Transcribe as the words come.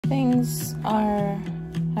things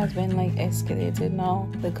has been like escalated now.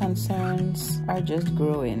 The concerns are just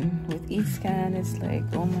growing. With each scan, it's like,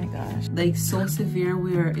 oh my gosh, like so severe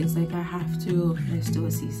where it's like I have to do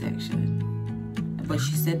a C-section. But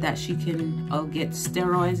she said that she can get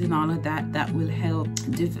steroids and all of that. That will help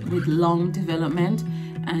with lung development,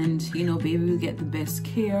 and you know, baby will get the best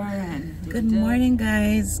care. And good morning,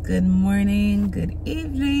 guys. Good morning, good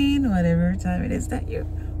evening, whatever time it is that you're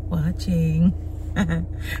watching.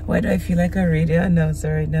 Why do I feel like a radio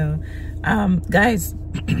announcer right now? Guys,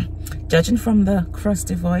 judging from the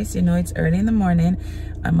crusty voice, you know, it's early in the morning.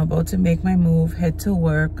 I'm about to make my move, head to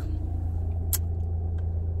work.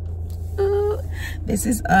 This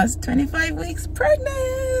is us, 25 weeks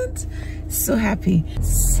pregnant. So happy.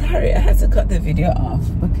 Sorry, I had to cut the video off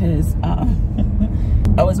because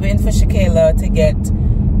I was waiting for ShéKayla to get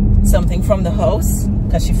something from the house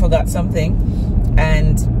because she forgot something,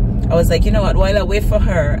 and I was like, you know what, while I wait for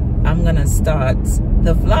her, I'm gonna start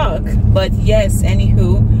the vlog. But yes,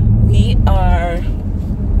 anywho, we are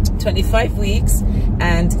 25 weeks,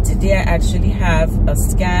 and today I actually have a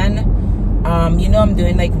scan. You know, I'm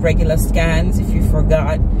doing like regular scans, if you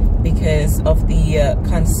forgot, because of the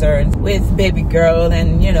concerns with baby girl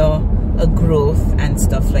and, you know, a growth and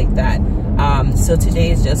stuff like that. So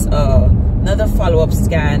today is just another follow-up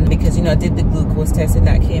scan because, you know, I did the glucose test and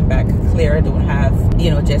that came back clear. I don't have, you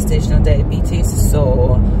know, gestational diabetes.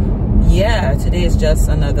 So yeah, today is just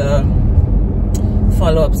another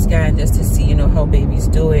follow-up scan just to see, you know, how baby's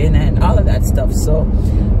doing and all of that stuff. So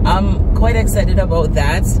I'm quite excited about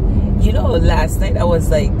that. You know, last night I was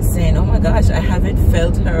like saying, oh my gosh, I haven't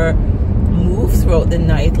felt her move throughout the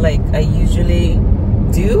night like I usually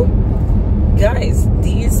do. Guys,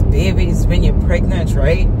 these babies, when you're pregnant,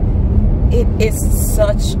 right, it is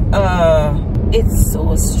such it's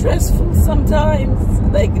so stressful sometimes,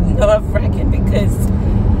 like nerve-wracking,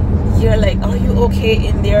 because you're like, are you okay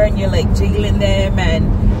in there? And you're like jiggling them,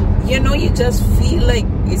 and you know, you just feel like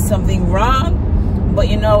is something wrong. But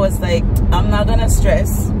you know, it's like, I'm not gonna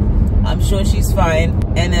stress, I'm sure she's fine.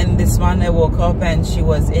 And then this morning I woke up and she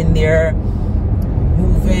was in there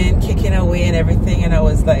moving, kicking away and everything, and I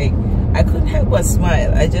was like, I couldn't help but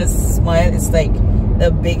smile. I just smiled. It's like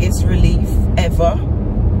the biggest relief ever.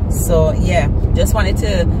 So yeah, just wanted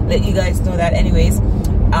to let you guys know that. Anyways,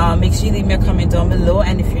 make sure you leave me a comment down below,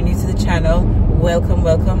 and if you're new to the channel, welcome.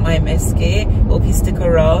 I'm SK. Hope you stick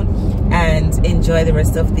around and enjoy the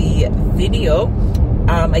rest of the video.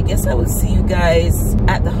 I guess I will see you guys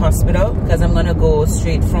at the hospital because I'm gonna go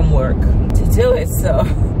straight from work to do it. So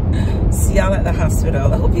see y'all at the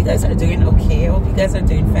hospital. I hope you guys are doing okay. I hope you guys are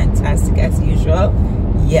doing fantastic as usual.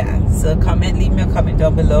 Yeah, so leave me a comment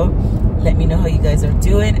down below. Let me know how you guys are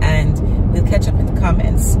doing, and we'll catch up in the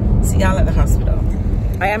comments. See y'all at the hospital.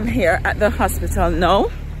 I am here at the hospital now,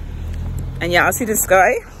 and y'all see the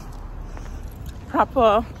sky,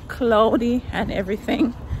 proper cloudy and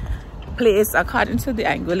everything. Place, according to the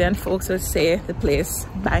Anguillian folks, would say the place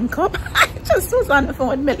bank up. I just was on the phone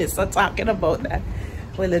with Melissa talking about that.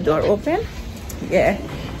 Will the door open? Yeah.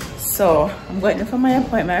 So I'm going for my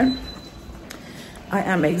appointment. I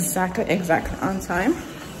am exactly on time.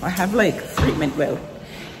 I have like 3 minutes. Well,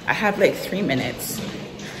 I have like 3 minutes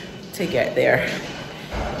to get there,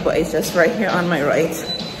 but it's just right here on my right,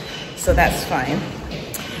 so that's fine.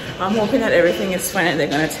 I'm hoping that everything is fine and they're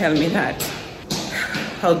gonna tell me that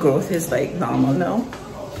her growth is like normal now,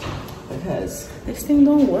 because this thing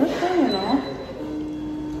don't work now, you know.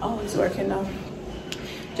 Oh, it's working now.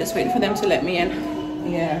 Just waiting for them to let me in.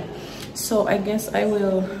 Yeah, so I guess I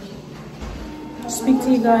will speak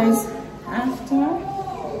to you guys after.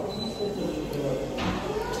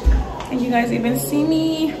 Can you guys even see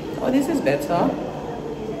me? Oh, this is better.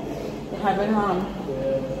 We're having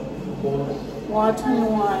ward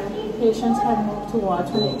 21. Patients have moved to ward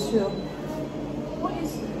 22.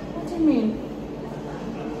 What do you mean?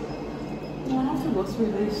 No, I have to go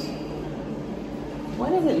through this. Why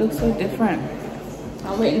does it look so different?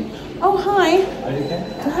 I'm waiting. Oh, hi. Are you okay?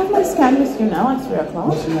 I have my scan with you now at 3 o'clock.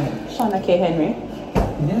 What's your name? Shauna K. Henry.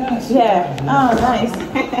 Yes. Yeah. Oh, nice.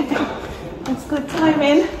 That's good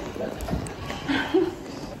timing.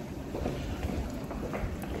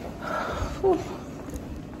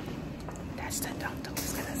 That's the doctor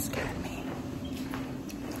who's gonna scan me.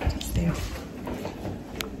 Just there.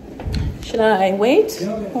 Should I wait?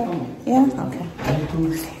 Yeah? Okay.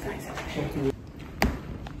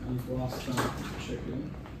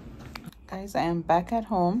 Guys, I am back at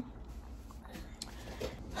home.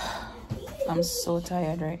 I'm so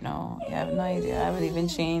tired right now. You have no idea. I haven't even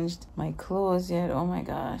changed my clothes yet. Oh my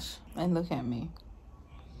gosh. And look at me.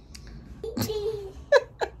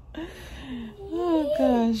 Oh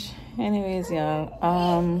gosh. Anyways,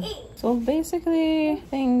 y'all, so basically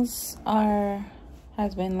things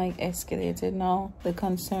has been like escalated now. The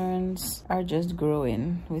concerns are just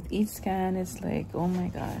growing with each scan. It's like, oh my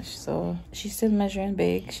gosh. So she's still measuring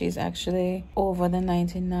big. She's actually over the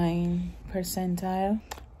 99 percentile,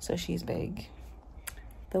 so she's big.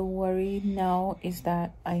 The worry now is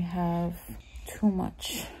that I have too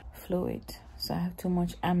much fluid. So I have too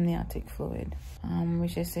much amniotic fluid,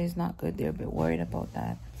 which they say is not good. They're a bit worried about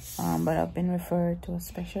that. But I've been referred to a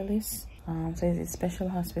specialist. So it's a special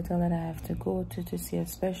hospital that I have to go to see a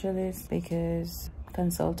specialist, because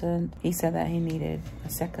consultant, he said that he needed a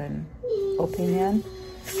second opinion.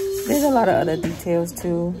 There's a lot of other details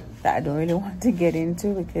too that I don't really want to get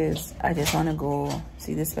into, because I just want to go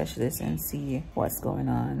see the specialist and see what's going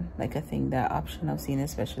on. Like, I think that option of seeing a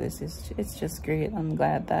specialist it's just great. I'm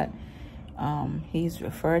glad that he's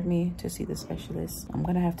referred me to see the specialist. I'm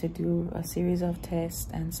gonna have to do a series of tests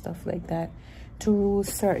and stuff like that to rule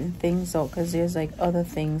certain things out, because there's like other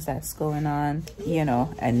things that's going on, you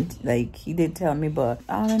know. And like, he did tell me, but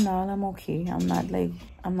all in all, I'm okay. I'm not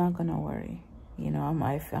gonna worry, you know.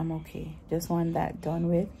 I'm okay. Just want that done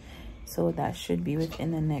with. So that should be within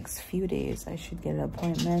the next few days. I should get an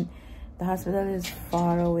appointment. The hospital is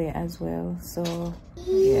far away as well, so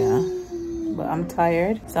yeah. But I'm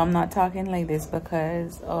tired, so I'm not talking like this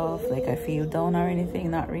because of like I feel down or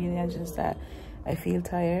anything. Not really. It's just that I feel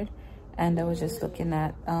tired. And I was just looking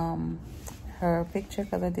at her picture,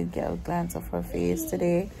 because I did get a glance of her face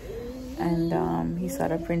today, and he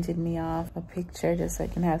sort of printed me off a picture just so I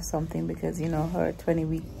can have something, because you know, her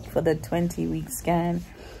 20-week scan,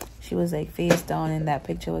 she was like face down, and that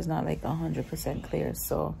picture was not like 100% clear.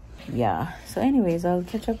 So yeah, so anyways, I'll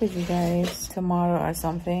catch up with you guys tomorrow or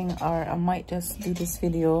something, or I might just do this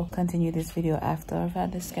video, continue this video after I've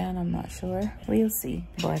had the scan. I'm not sure, we'll see.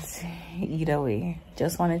 But either way,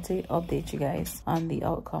 just wanted to update you guys on the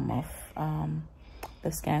outcome of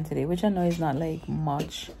the scan today, which I know is not like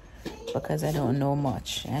much, because I don't know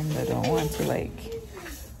much, and I don't want to like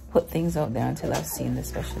put things out there until I've seen the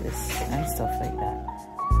specialist and stuff like that.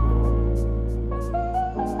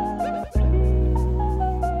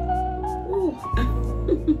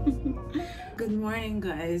 Good morning,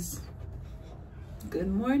 guys. Good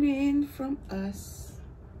morning from us.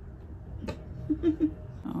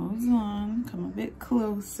 Hold on, come a bit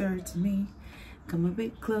closer to me. Come a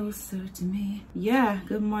bit closer to me. Yeah,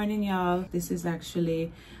 good morning, y'all. This is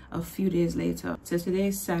actually a few days later. So today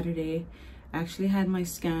is Saturday. I actually had my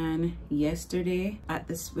scan yesterday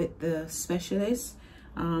with the specialist.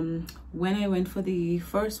 When I went for the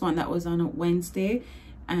first one, that was on a Wednesday,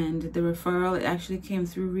 and the referral, it actually came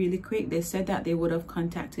through really quick. They said that they would have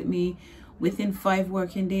contacted me within 5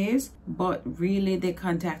 working days, but really they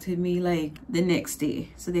contacted me like the next day.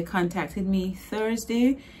 So they contacted me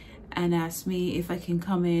Thursday and asked me if I can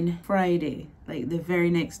come in Friday, like the very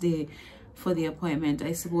next day, for the appointment.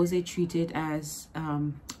 I suppose they treat it as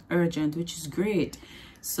urgent, which is great.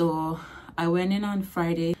 So I went in on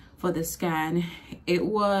Friday for the scan. It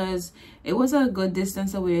was a good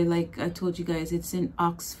distance away. Like I told you guys, it's in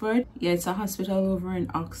Oxford. Yeah, it's a hospital over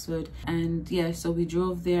in Oxford. And yeah, so we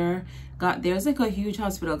drove there, got there. It's like a huge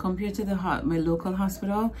hospital compared to my local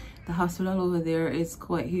hospital. The hospital over there is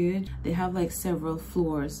quite huge. They have like several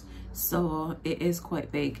floors, so it is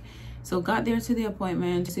quite big. So got there to the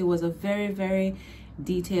appointment. It was a very, very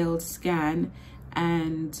detailed scan,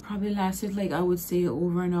 and probably lasted like, I would say,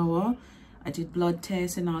 over an hour. I did blood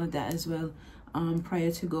tests and all of that as well prior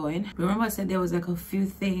to going. Remember I said there was like a few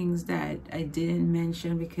things that I didn't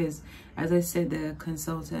mention, because as I said, the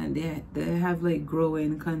consultant, they have like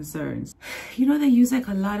growing concerns. You know, they use like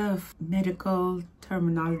a lot of medical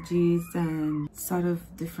terminologies and sort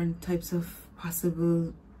of different types of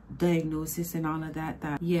possible diagnosis and all of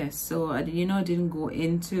that. Yes, so I didn't go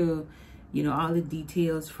into, you know, all the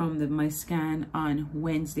details from my scan on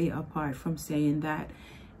Wednesday, apart from saying that,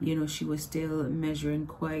 you know, she was still measuring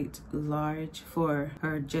quite large for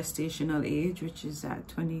her gestational age, which is at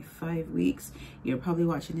 25 weeks. You're probably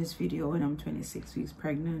watching this video when I'm 26 weeks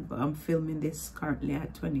pregnant, but I'm filming this currently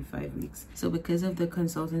at 25 weeks. So because of the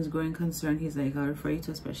consultant's growing concern, he's like, I'll refer you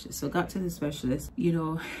to a specialist. So got to the specialist. You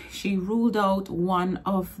know, she ruled out one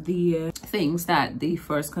of the things that the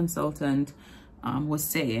first consultant was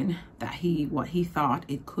saying, that what he thought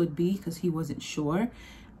it could be, because he wasn't sure.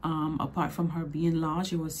 Apart from her being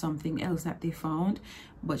large, it was something else that they found,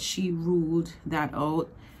 but she ruled that out,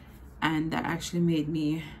 and that actually made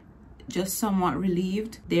me just somewhat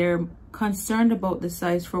relieved. They're concerned about the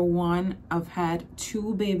size. For one, I've had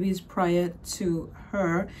 2 babies prior to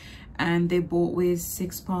her, and they both weigh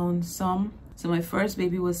 6 pounds some. So my first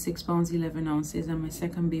baby was 6 pounds 11 ounces, and my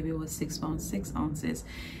second baby was 6 pounds 6 ounces.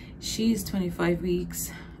 She's 25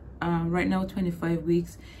 weeks. Right now, 25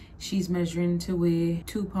 weeks. She's measuring to weigh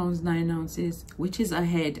 2 pounds 9 ounces, which is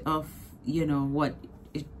ahead of, you know, what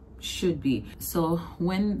it should be. So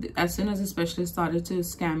as soon as the specialist started to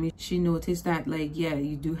scan me, she noticed that, like, yeah,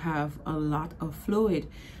 you do have a lot of fluid.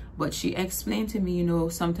 But she explained to me, you know,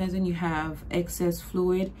 sometimes when you have excess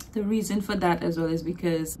fluid, the reason for that as well is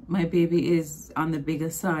because my baby is on the bigger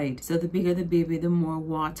side. So the bigger the baby, the more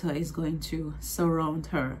water is going to surround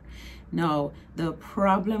her. Now, the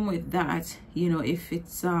problem with that, you know, if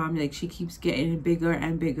it's like she keeps getting bigger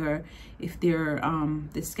and bigger, if they're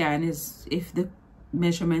the scan is, if the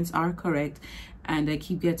measurements are correct and I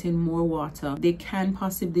keep getting more water, they can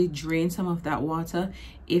possibly drain some of that water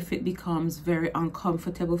if it becomes very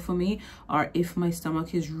uncomfortable for me, or if my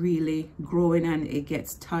stomach is really growing and it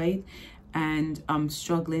gets tight and I'm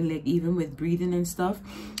struggling, like even with breathing and stuff.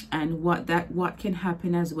 And what can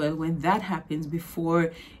happen as well when that happens,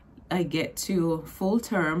 before I get to full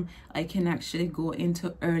term, I can actually go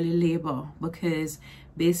into early labor, because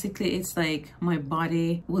basically it's like my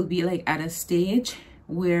body will be like at a stage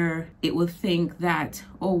where it will think that,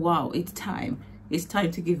 oh wow, it's time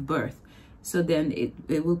to give birth. So then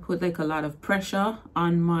it will put like a lot of pressure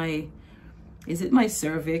on my, is it my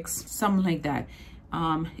cervix, something like that.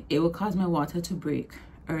 It will cause my water to break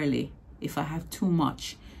early. If I have too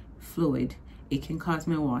much fluid, it can cause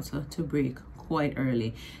my water to break quite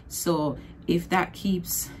early. So if I keep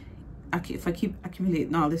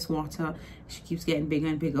accumulating all this water, she keeps getting bigger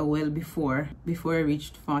and bigger. Well, before I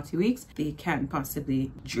reached 40 weeks, they can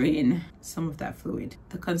possibly drain some of that fluid.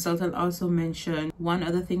 The consultant also mentioned one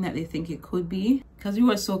other thing that they think it could be, because we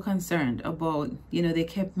were so concerned about, you know, they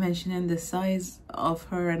kept mentioning the size of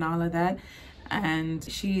her and all of that, and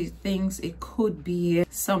she thinks it could be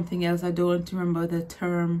something else. I don't remember the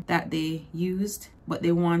term that they used, but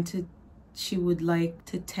she would like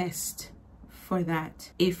to test for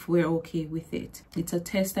that if we're okay with it. It's a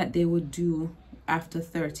test that they would do after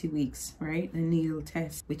 30 weeks, right? The needle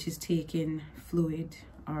test, which is taking fluid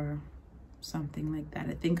or something like that.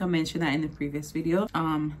 I think I mentioned that in the previous video,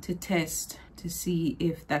 to test to see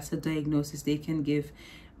if that's a diagnosis they can give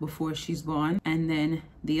before she's born. And then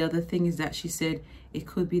the other thing is that she said it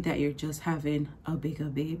could be that you're just having a bigger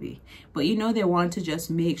baby, but you know, they want to just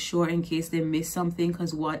make sure in case they miss something,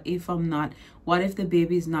 because what if the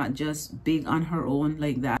baby's not just big on her own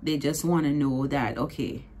like that? They just want to know that,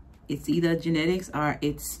 okay, it's either genetics or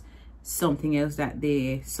it's something else that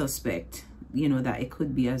they suspect, you know, that it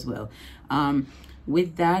could be as well.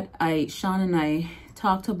 With that, Sean and I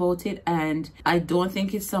talked about it, and I don't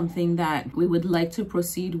think it's something that we would like to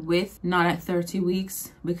proceed with, not at 30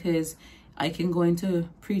 weeks, because I can go into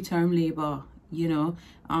preterm labor, you know,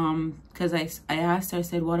 because I asked her, I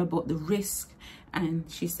said, what about the risk? And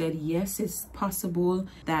she said, yes, it's possible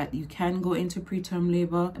that you can go into preterm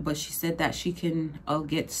labor, but she said that I'll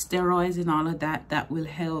get steroids and all of that. That will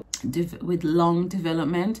help with lung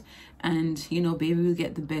development, and, you know, baby will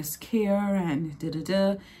get the best care and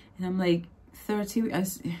da-da-da. And I'm like, 30,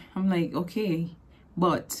 I'm like, okay,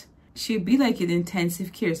 but she'd be like in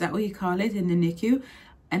intensive care. Is that what you call it in the NICU?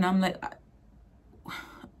 And I'm like,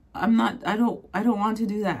 I don't want to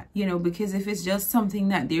do that, you know, because if it's just something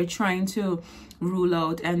that they're trying to rule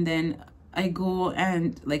out, and then I go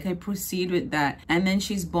and like I proceed with that, and then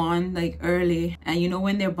she's born like early, and you know,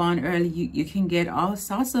 when they're born early, you can get all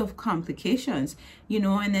sorts of complications, you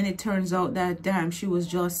know, and then it turns out that, damn, she was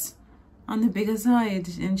just on the bigger side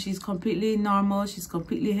and she's completely normal, she's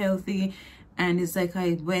completely healthy, and it's like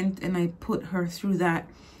I went and I put her through that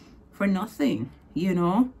for nothing, you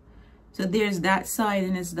know. So there's that side,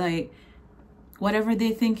 and it's like, whatever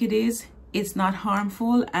they think it is, it's not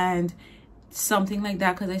harmful and something like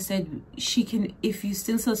that. Because I said she can, if you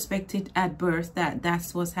still suspect it at birth that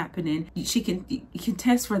that's what's happening, you can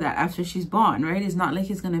test for that after she's born, right? It's not like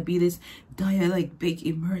it's gonna be this dire like big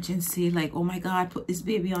emergency, like, oh my god, put this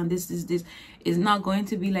baby on this. It's not going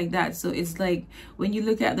to be like that. So it's like, when you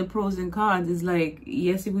look at the pros and cons, it's like,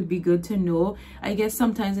 yes, it would be good to know. I guess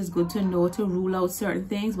sometimes it's good to know to rule out certain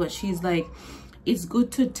things, but she's like, it's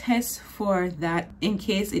good to test for that in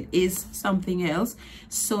case it is something else,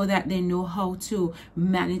 so that they know how to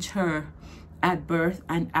manage her at birth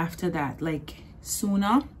and after that, like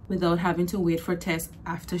sooner, without having to wait for tests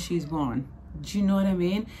after she's born. Do you know what I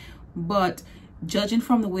mean? But judging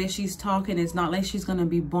from the way she's talking, it's not like she's gonna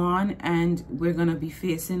be born and we're gonna be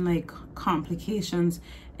facing like complications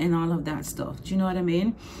and all of that stuff. Do you know what I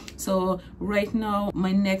mean? So right now,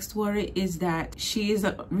 my next worry is that she is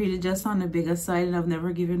really just on the bigger side, and I've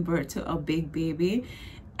never given birth to a big baby,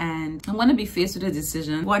 and I'm gonna be faced with a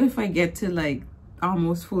decision. What if I get to like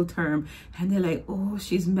almost full term and they're like, oh,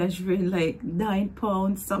 she's measuring like 9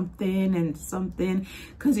 pounds something and something?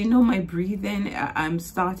 Because you know, my breathing, I'm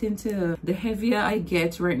starting to, the heavier I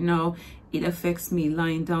get right now, it affects me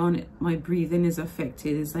lying down. My breathing is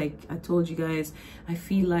affected. It's like I told you guys, I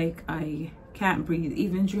feel like I can't breathe.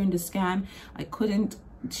 Even during the scan,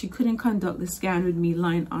 she couldn't conduct the scan with me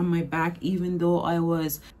lying on my back. Even though I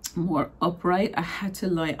was more upright, I had to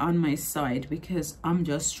lie on my side because I'm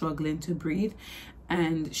just struggling to breathe.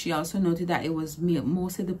 And she also noted that it was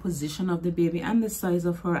mostly the position of the baby and the size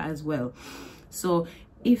of her as well. So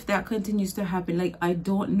if that continues to happen, like, I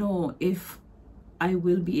don't know if I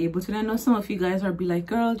will be able to. And I know some of you guys are be like,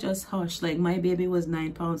 girl, just hush, like my baby was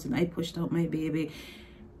 9 pounds and I pushed out my baby.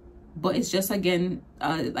 But it's just, again,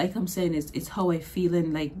 like I'm saying, it's how I feel,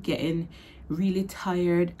 and like getting really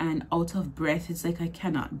tired and out of breath. It's like I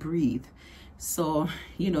cannot breathe. So,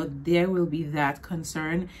 you know, there will be that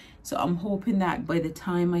concern. So I'm hoping that by the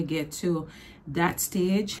time I get to that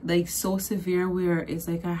stage, like so severe where it's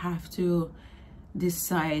like I have to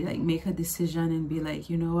decide, like make a decision and be like,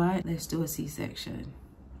 you know what, let's do a C-section.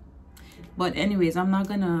 But anyways, I'm not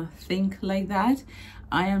gonna think like that.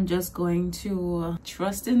 I am just going to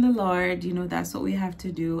trust in the Lord. You know, that's what we have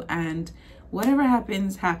to do, and whatever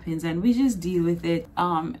happens, happens, and we just deal with it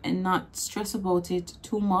and not stress about it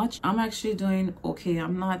too much. I'm actually doing okay.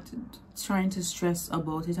 I'm not trying to stress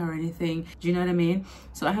about it or anything. Do you know what I mean?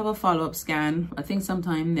 So I have a follow-up scan, I think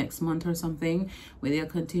sometime next month or something, where they'll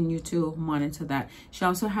continue to monitor that. She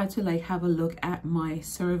also had to like have a look at my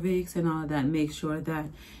cervix and all that, make sure that,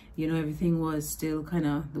 you know, everything was still kind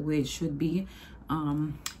of the way it should be.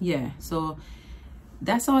 Yeah, so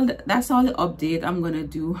that's all the update I'm gonna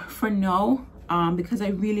do for now, because I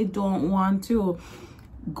really don't want to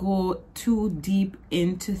go too deep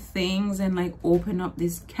into things and like open up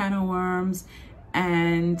this can of worms.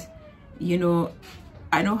 And you know,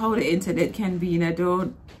 I know how the internet can be,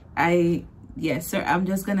 and yes sir, I'm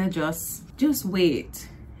just gonna just wait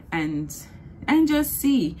and just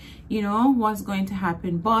see, you know, what's going to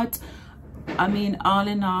happen. But I mean, all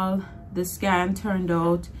in all, the scan turned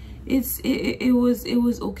out it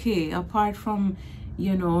was okay. Apart from,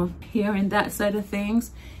 you know, hearing that side of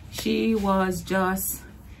things, she was just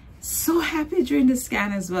so happy during the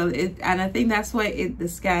scan as well. And I think that's why the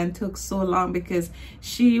scan took so long, because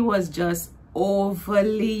she was just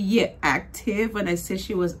overly active. When I say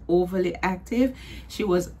she was overly active, she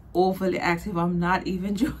was overly active. I'm not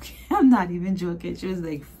even joking. I'm not even joking. She was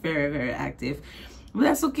like very, very active. But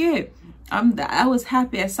that's okay. I was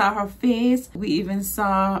happy. I saw her face. We even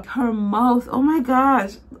saw her mouth. Oh my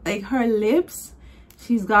gosh, like her lips.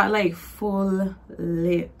 She's got like full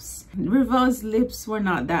lips. Rivel's lips were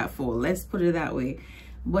not that full, let's put it that way,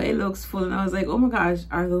 but it looks full. And I was like, oh my gosh,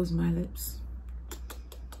 are those my lips?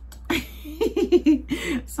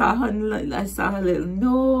 I saw her little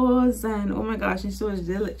nose, and oh my gosh, and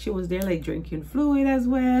she was there like drinking fluid as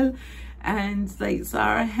well. And like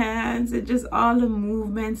saw her hands and just all the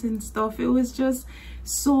movements and stuff. It was just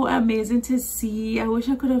so amazing to see. I wish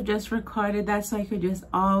I could have just recorded that so I could just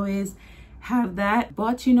always have that.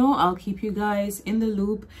 But you know, I'll keep you guys in the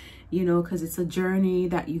loop, you know, because it's a journey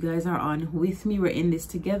that you guys are on with me. We're in this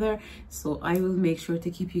together, so I will make sure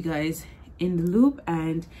to keep you guys in the loop.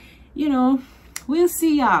 And you know, we'll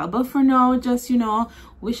see y'all. But for now, just, you know,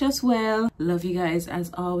 wish us well. Love you guys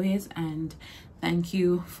as always, and thank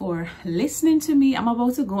you for listening to me. I'm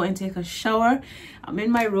about to go and take a shower. I'm in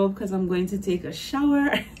my robe because I'm going to take a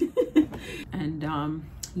shower. And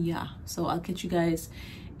yeah, so I'll catch you guys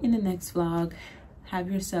in the next vlog. Have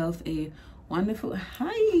yourself a wonderful,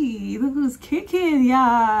 hi, look who's kicking,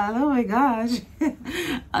 yeah, oh my gosh.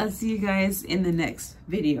 I'll see you guys in the next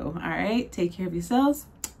video. All right, take care of yourselves.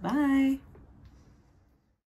 Bye.